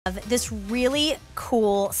Of this really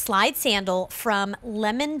cool slide sandal from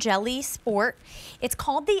Lemon Jelly Sport. It's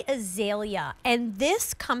called the Azalea, and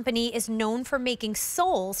this company is known for making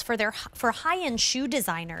soles for high-end shoe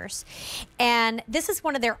designers. And this is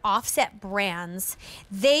one of their offset brands.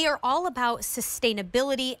 They are all about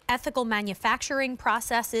sustainability, ethical manufacturing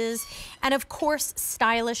processes, and of course,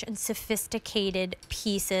 stylish and sophisticated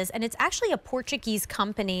pieces. And it's actually a Portuguese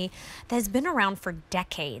company that has been around for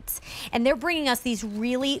decades. And they're bringing us these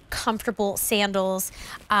really comfortable sandals.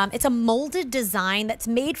 It's a molded design that's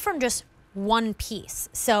made from just one piece.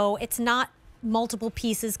 So it's not multiple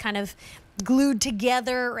pieces kind of glued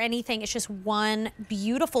together or anything. It's just one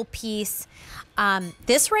beautiful piece.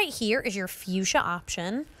 This right here is your fuchsia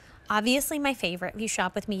option. Obviously my favorite. If you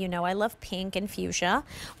shop with me, you know I love pink and fuchsia.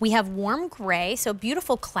 We have warm gray, so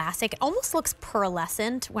beautiful classic. It almost looks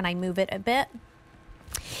pearlescent when I move it a bit.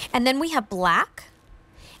 And then we have black.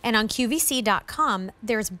 And on QVC.com,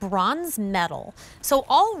 there's bronze metal. So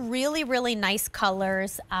all really, really nice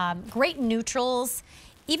colors, great neutrals.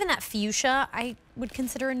 Even that fuchsia, I would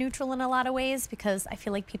consider a neutral in a lot of ways because I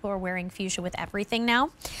feel like people are wearing fuchsia with everything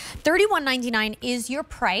now. $31.99 is your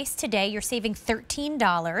price today. You're saving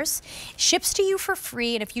 $13. Ships to you for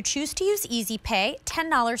free, and if you choose to use Easy Pay,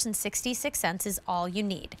 $10.66 is all you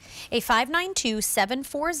need. A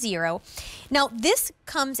 592-740. Now, this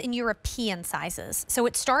comes in European sizes. So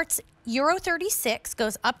it starts Euro 36,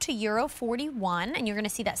 goes up to Euro 41, and you're going to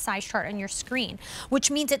see that size chart on your screen, which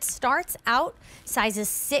means it starts out sizes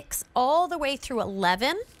 6 all the way through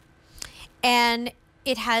 11, and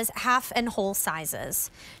it has half and whole sizes.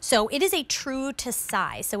 So it is a true to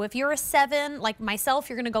size. So if you're a 7, like myself,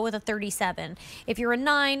 you're going to go with a 37. If you're a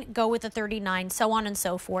 9, go with a 39, so on and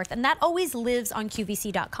so forth. And that always lives on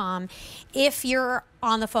QVC.com. If you're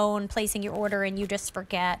on the phone placing your order and you just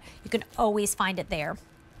forget, you can always find it there.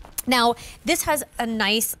 Now, this has a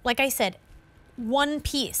nice, like I said, one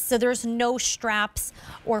piece. So there's no straps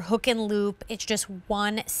or hook and loop. It's just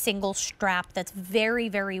one single strap that's very,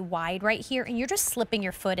 very wide right here. And you're just slipping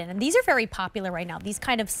your foot in. And these are very popular right now. These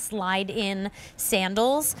kind of slide in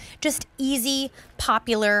sandals, just easy,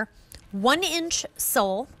 popular, 1-inch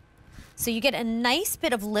sole. So you get a nice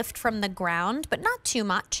bit of lift from the ground, but not too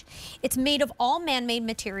much. It's made of all man-made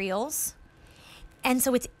materials. And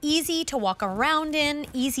so it's easy to walk around in,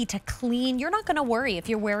 easy to clean. You're not gonna worry if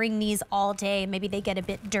you're wearing these all day, maybe they get a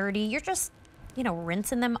bit dirty. You're just, you know,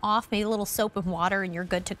 rinsing them off, maybe a little soap and water, and you're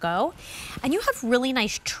good to go. And you have really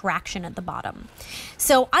nice traction at the bottom.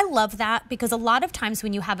 So I love that because a lot of times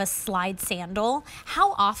when you have a slide sandal,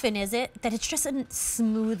 how often is it that it's just a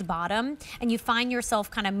smooth bottom and you find yourself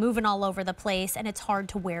kind of moving all over the place and it's hard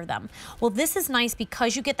to wear them? Well, this is nice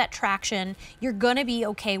because you get that traction. You're gonna be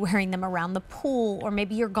okay wearing them around the pool, or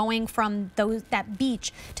maybe you're going from that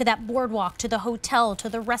beach to that boardwalk to the hotel to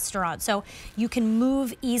the restaurant. So you can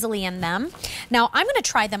move easily in them. Now, I'm going to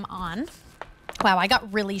try them on. Wow, I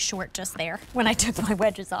got really short just there when I took my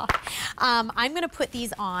wedges off. I'm going to put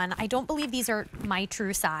these on. I don't believe these are my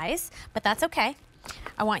true size, but that's okay.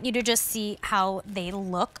 I want you to just see how they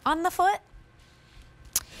look on the foot.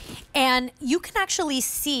 And you can actually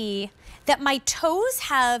see that my toes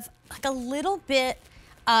have like a little bit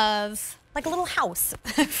of like a little house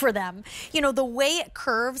for them. You know, the way it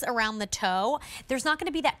curves around the toe, there's not gonna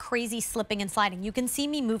be that crazy slipping and sliding. You can see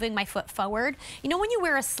me moving my foot forward. You know when you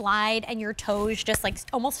wear a slide and your toes just like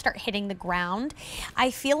almost start hitting the ground? I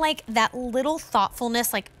feel like that little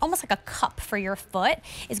thoughtfulness, like almost like a cup for your foot,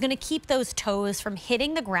 is gonna keep those toes from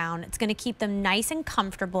hitting the ground. It's gonna keep them nice and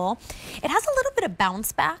comfortable. It has a little bit of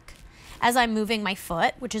bounce back as I'm moving my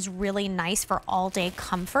foot, which is really nice for all day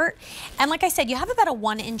comfort. And like I said, you have about a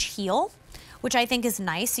 1-inch heel, which I think is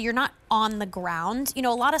nice. So you're not on the ground. You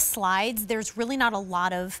know, a lot of slides, there's really not a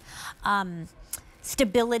lot of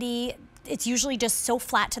stability. It's usually just so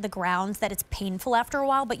flat to the ground that it's painful after a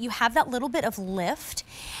while, but you have that little bit of lift.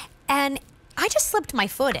 And I just slipped my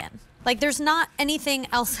foot in. Like there's not anything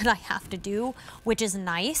else that I have to do, which is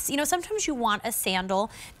nice. You know, sometimes you want a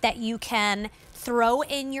sandal that you can throw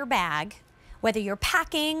in your bag, whether you're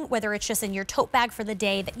packing, whether it's just in your tote bag for the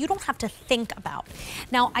day, that you don't have to think about.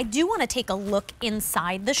 Now, I do want to take a look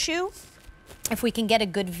inside the shoe, if we can get a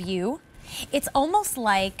good view. It's almost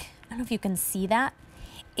like, I don't know if you can see that,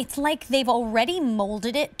 it's like they've already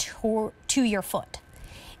molded it to your foot.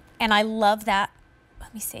 And I love that.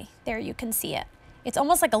 Let me see, there you can see it. It's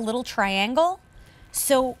almost like a little triangle.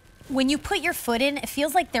 So when you put your foot in, it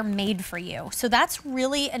feels like they're made for you. So that's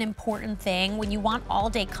really an important thing. When you want all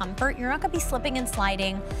day comfort, you're not gonna be slipping and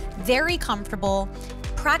sliding. Very comfortable,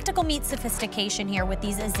 Practical meets sophistication here with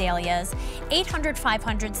these azaleas.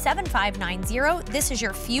 800-500-7590. This is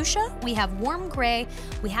your fuchsia. We have warm gray,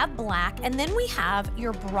 we have black, and then we have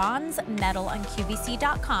your bronze metal on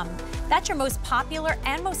QVC.com. That's your most popular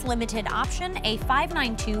and most limited option, a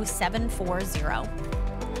 592740.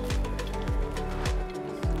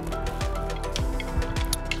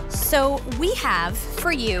 So we have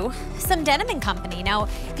for you some Denim & Company. Now,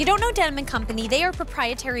 if you don't know Denim & Company, they are a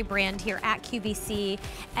proprietary brand here at QVC,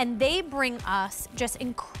 and they bring us just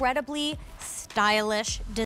incredibly stylish